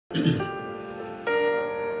I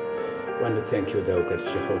want to thank you, thou great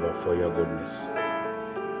Jehovah, for your goodness.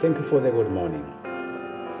 Thank you for the good morning.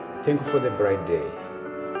 Thank you for the bright day.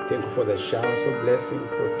 Thank you for the showers of blessing,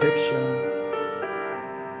 protection.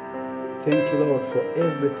 Thank you, Lord, for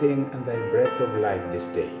everything and thy breath of life this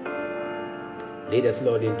day. Lead us,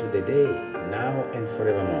 Lord, into the day, now and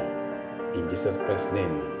forevermore. In Jesus Christ's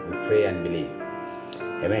name, we pray and believe.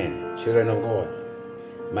 Amen. Children of God,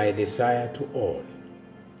 my desire to all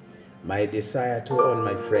my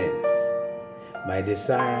friends, my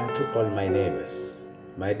desire to all my neighbors,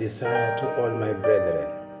 my desire to all my brethren,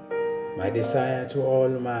 my desire to all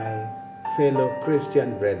my fellow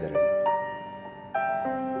Christian brethren,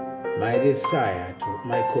 my desire to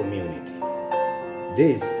my community.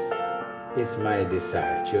 This is my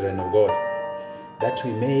desire, children of God, that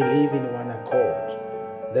we may live in one accord,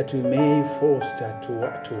 that we may foster to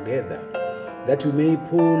work together, that we may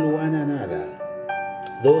pull one another,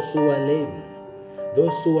 those who are lame,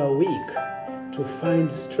 those who are weak, to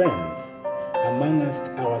find strength amongst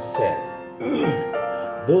ourselves.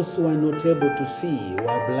 Those who are not able to see, who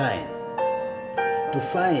are blind, to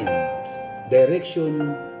find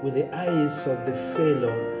direction with the eyes of the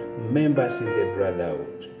fellow members in the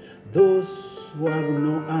brotherhood. Those who have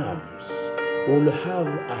no arms will have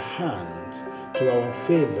a hand to our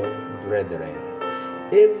fellow brethren.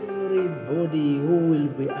 Everybody who will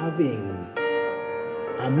be having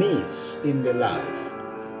a miss in the life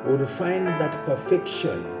would find that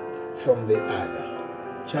perfection from the other.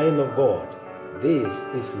 Child of God, this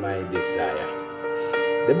is my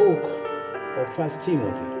desire. The book of 1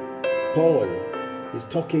 Timothy, Paul is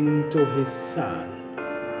talking to his son,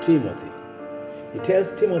 Timothy. He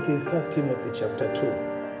tells Timothy in 1 Timothy chapter 2,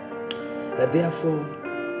 that therefore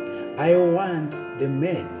I want the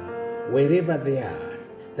men, wherever they are,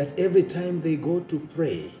 that every time they go to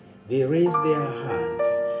pray, they raise their hands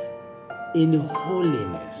in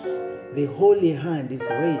holiness. The holy hand is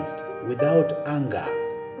raised without anger,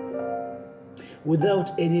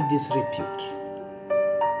 without any disrepute.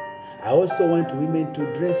 I also want women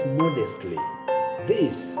to dress modestly.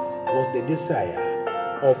 This was the desire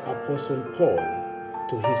of Apostle Paul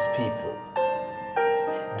to his people.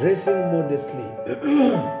 Dressing modestly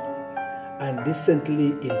and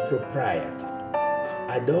decently in propriety,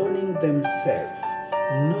 adorning themselves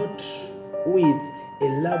not with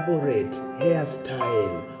elaborate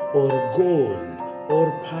hairstyle or gold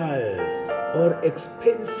or pearls or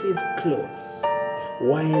expensive clothes,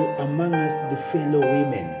 while amongst the fellow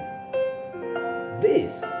women.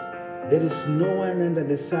 There is no one under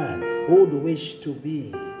the sun who would wish to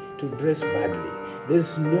dress badly. There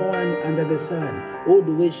is no one under the sun who would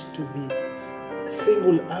wish to be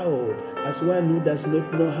singled out as one who does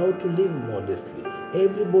not know how to live modestly.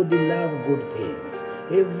 Everybody loves good things.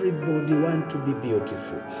 Everybody wants to be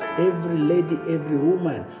beautiful. Every lady, every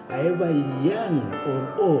woman, however young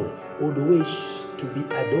or old, would wish to be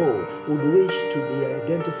adored, would wish to be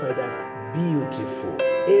identified as beautiful.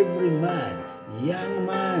 Every man, young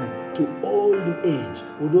man to old age,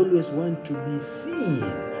 would always want to be seen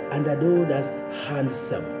and adored as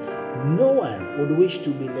handsome. No one would wish to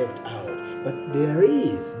be left out. But there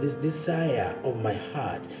is this desire of my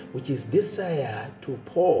heart, which is desire to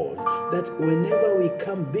Paul, that whenever we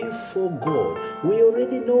come before God, we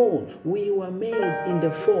already know we were made in the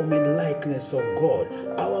form and likeness of God.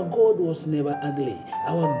 Our God was never ugly.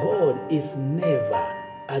 Our God is never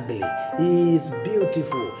ugly. He is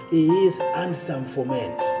beautiful. He is handsome for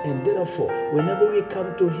men. And therefore, whenever we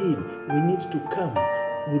come to him, we need to come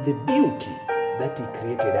with the beauty that he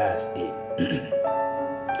created us in.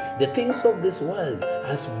 The things of this world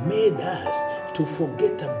has made us to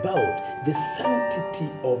forget about the sanctity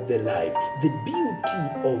of the life, the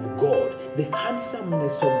beauty of God, the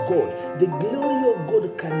handsomeness of God. The glory of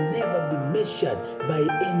God can never be measured by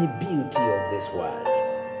any beauty of this world.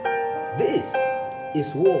 This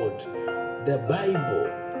is what the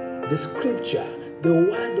Bible, the scripture, the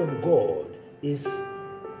word of God is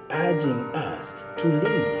urging us to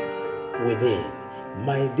live within.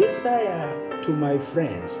 My desire to my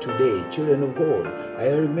friends today, children of God, I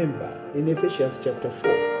remember in Ephesians chapter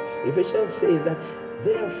 4, Ephesians says that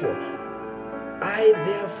therefore,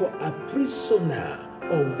 a prisoner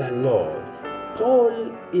of the Lord.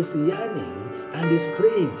 Paul is yearning and is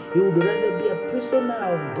praying. He would rather be a prisoner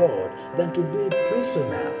of God than to be a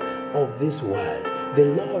prisoner of this world, the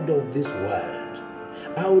Lord of this world.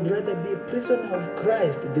 I would rather be a prisoner of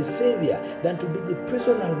Christ, the Savior, than to be the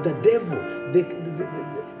prisoner of the devil,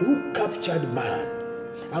 who captured man.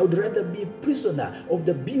 I would rather be a prisoner of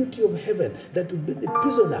the beauty of heaven than to be the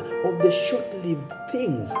prisoner of the short-lived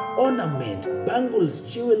things, ornament, bangles,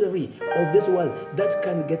 jewelry of this world that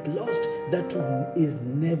can get lost, that is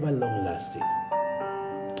never long-lasting.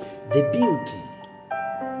 The beauty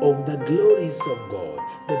of the glories of God,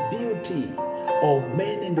 the beauty of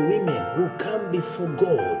men and women who come before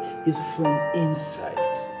God is from inside.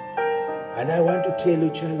 And I want to tell you,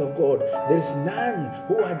 child of God, there is none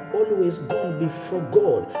who had always gone before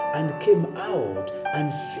God and came out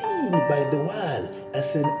and seen by the world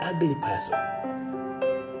as an ugly person.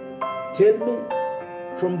 Tell me,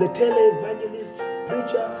 from the televangelists,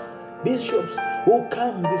 preachers, bishops who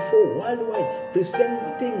come before worldwide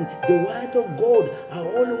presenting the word of God are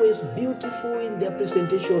always beautiful in their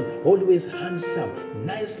presentation, always handsome,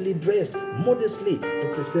 nicely dressed, modestly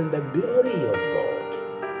to present the glory of God.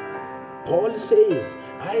 Paul says,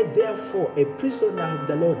 I therefore, a prisoner of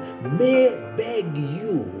the Lord, may beg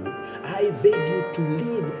you, I beg you to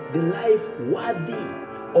lead the life worthy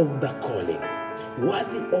of the calling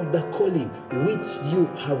which you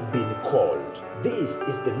have been called. This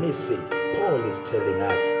is the message Paul is telling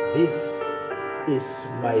us. This is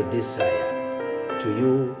my desire to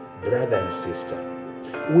you, brother and sister,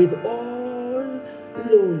 with all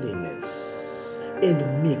lowliness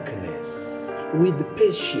and meekness, with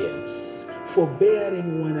patience,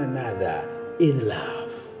 forbearing one another in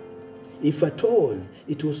love. If at all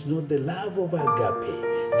it was not the love of agape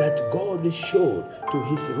that God showed to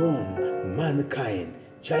his own mankind,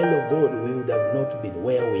 child of God, we would have not been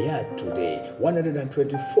where we are today.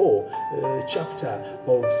 124 chapter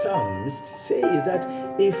of Psalms says that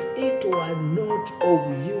if it were not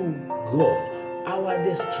of you, God, our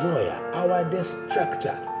destroyer, our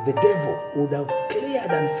destructor, the devil would have cleared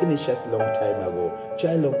and finished us long time ago.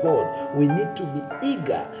 Child of God, we need to be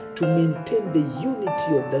eager to maintain the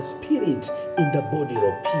unity of the Spirit in the body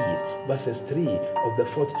of peace. Verses 3 of the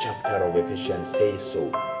 4th chapter of Ephesians says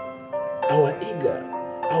so.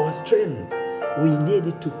 Our strength, we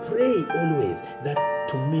need to pray always that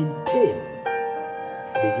to maintain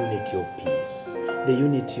the unity of peace, the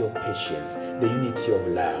unity of patience, the unity of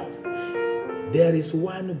love. There is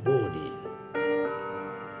one body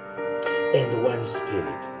and one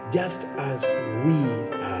spirit, just as we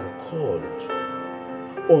are called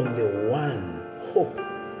on the one hope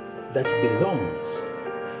that belongs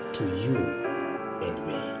to you and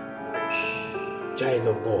me. Child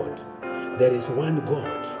of God, there is one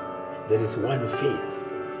God, there is one faith,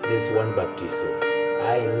 there is one baptism.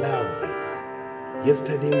 I love this.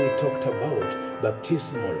 Yesterday we talked about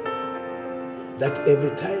baptismal, that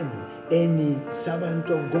every time any servant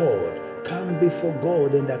of God come before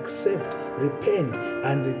God and accept, repent,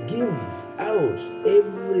 and give out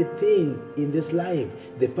everything in this life,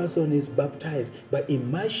 the person is baptized by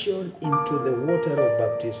immersion into the water of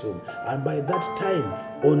baptism. And by that time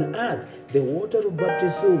on earth, the water of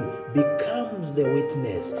baptism becomes the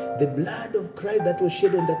witness. The blood of Christ that was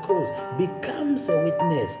shed on the cross becomes a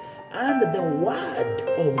witness. And the word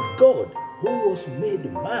of God, who was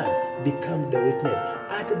made man, becomes the witness.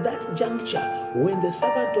 At that juncture, when the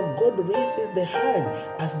servant of God raises the hand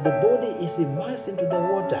as the body is immersed into the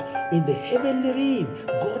water, in the heavenly realm,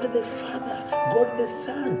 God the Father, God the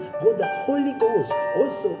Son, God the Holy Ghost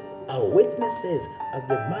also are witnesses as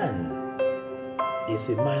the man is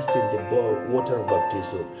immersed in the water of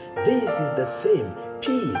baptism. This is the same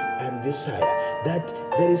peace and desire, that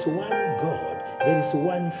there is one God, there is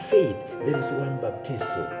one faith, there is one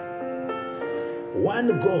baptism.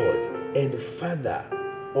 One God and Father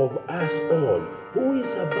of us all, who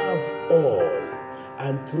is above all,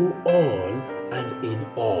 and through all, and in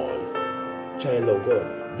all. Child of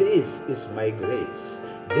God, this is my grace.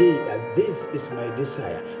 This is my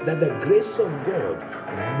desire, that the grace of God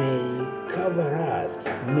may cover us,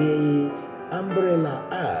 may umbrella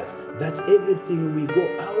us, that everything we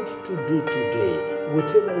go out to do today,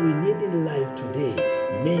 whatever we need in life today,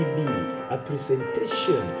 may be a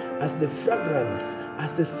presentation as the fragrance,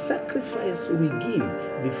 as the sacrifice we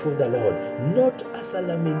give before the Lord, not as a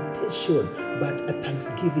lamentation, but a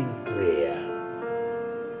thanksgiving prayer.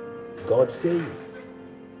 God says,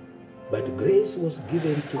 but grace was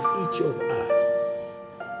given to each of us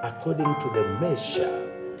according to the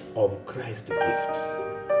measure of Christ's gift.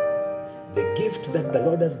 The gift that the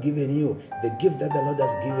Lord has given you, the gift that the Lord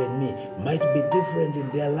has given me might be different in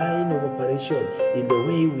their line of operation, in the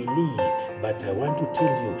way we live. But I want to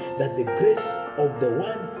tell you that the grace of the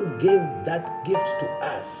one who gave that gift to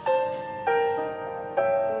us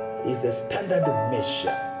is the standard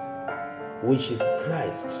measure, which is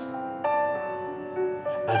Christ,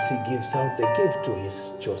 as he gives out the gift to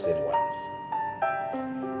his chosen ones.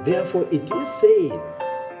 Therefore, it is said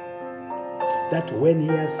that when he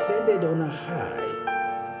ascended on a high,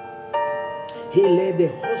 he led the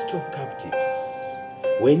host of captives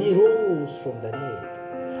when he rose from the dead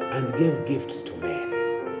and gave gifts to men.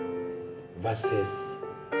 Verses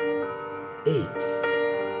 8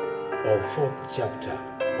 of 4th chapter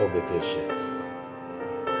of Ephesians.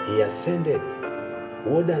 He ascended.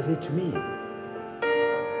 What does it mean?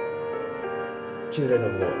 Children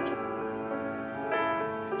of God,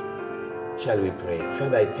 shall we pray?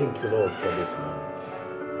 Father, I thank you, Lord, for this morning.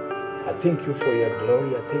 I thank you for your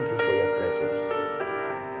glory. I thank you for your presence.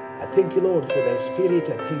 I thank you, Lord, for thy spirit.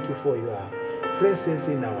 I thank you for your presence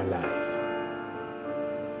in our life.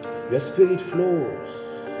 Your spirit flows.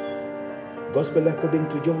 Gospel according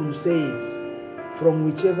to John says, from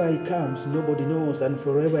whichever he comes, nobody knows, and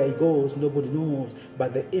wherever he goes, nobody knows,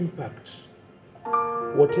 but the impact,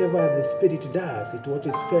 whatever the Spirit does, it what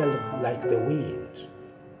is felt like the wind.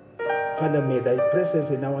 Father, may thy presence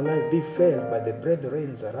in our life be felt by the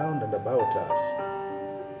brethren around and about us.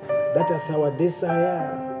 That is our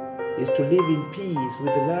desire, is to live in peace,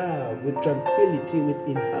 with love, with tranquility,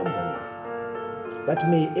 in harmony. That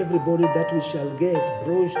may everybody that we shall get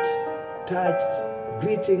brushed, touched,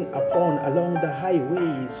 greeting upon along the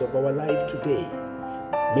highways of our life today,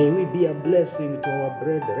 may we be a blessing to our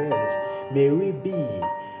brethren. May we be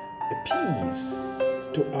a peace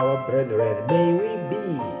to our brethren. May we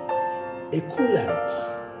be a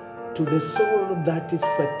coolant to the soul that is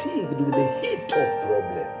fatigued with the heat of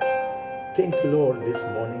problems. Thank you, Lord, this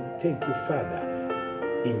morning. Thank you,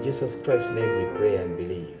 Father. In Jesus Christ's name we pray and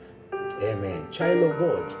believe. Amen. Child of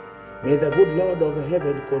God, may the good Lord of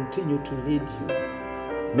heaven continue to lead you.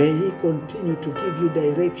 May he continue to give you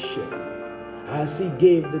direction as he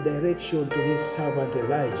gave the direction to his servant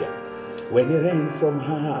Elijah when he ran from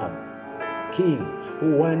Ahab, king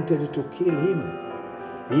who wanted to kill him.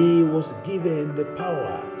 He was given the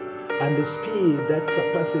power and the speed that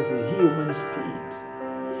surpasses human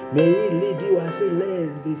speed. May he lead you as he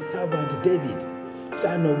led the servant David,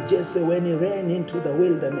 son of Jesse, when he ran into the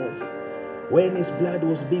wilderness, when his blood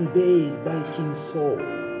was being bathed by King Saul.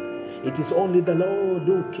 It is only the Lord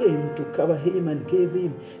who came to cover him and gave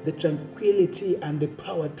him the tranquility and the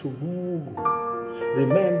power to move.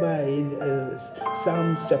 Remember in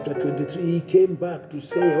Psalms chapter 23, he came back to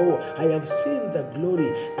say, oh, I have seen the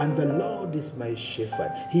glory and the Lord is my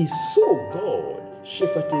shepherd. He saw God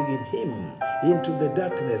shepherding him into the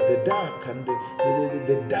darkness, the dark and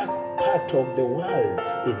the dark part of the world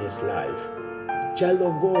in his life. Child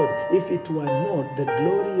of God, if it were not the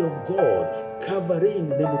glory of God covering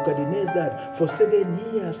Nebuchadnezzar for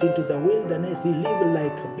 7 years into the wilderness, he lived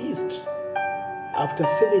like a beast. After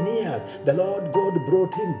 7 years, the Lord God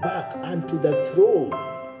brought him back unto the throne,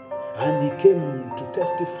 and he came to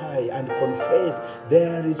testify and confess,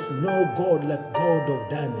 there is no God like God of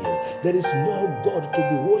Daniel. There is no God to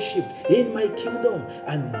be worshipped in my kingdom,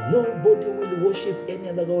 and nobody will worship any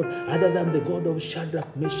other God other than the God of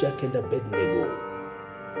Shadrach, Meshach, and Abednego.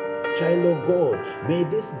 Child of God, may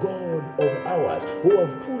this God of ours, who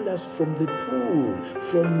have pulled us from the pool,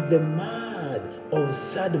 from the mud of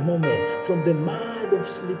sad moment, from the mud of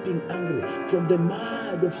sleeping angry, from the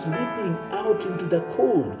mud of sleeping out into the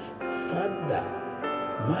cold, father,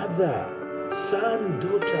 mother, son,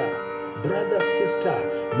 daughter, brother,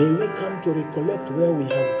 sister, may we come to recollect where we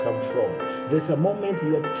have come from. There's a moment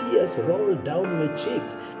your tears roll down your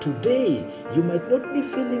cheeks. Today, you might not be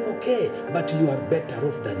feeling okay, but you are better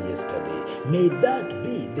off than yesterday. May that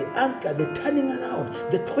be the anchor, the turning around,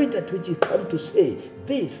 the point at which you come to say,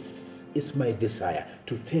 this is my desire,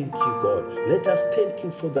 to thank you, God. Let us thank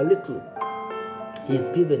him for the little he's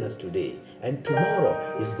given us today. And tomorrow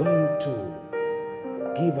is going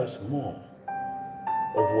to give us more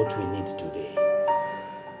of what we need today.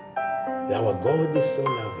 Our God is so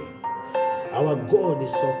loving. Our God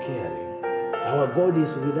is so caring. Our God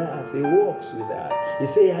is with us. He walks with us. He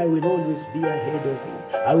said, I will always be ahead of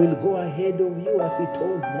you. I will go ahead of you, as he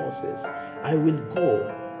told Moses. I will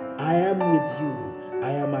go. I am with you.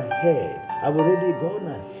 I am ahead. I've already gone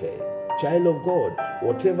ahead. Child of God,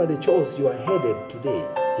 whatever the choice you are headed today,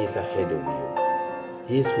 he is ahead of you.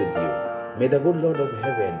 He is with you. May the good Lord of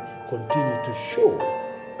heaven continue to show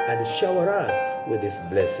and shower us with his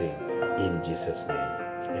blessing in Jesus' name.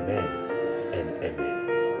 Amen and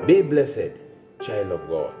amen. Be blessed, child of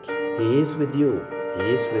God. He is with you. He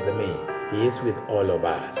is with me. He is with all of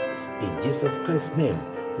us. In Jesus Christ's name,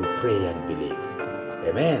 we pray and believe.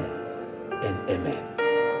 Amen and amen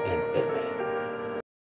and amen.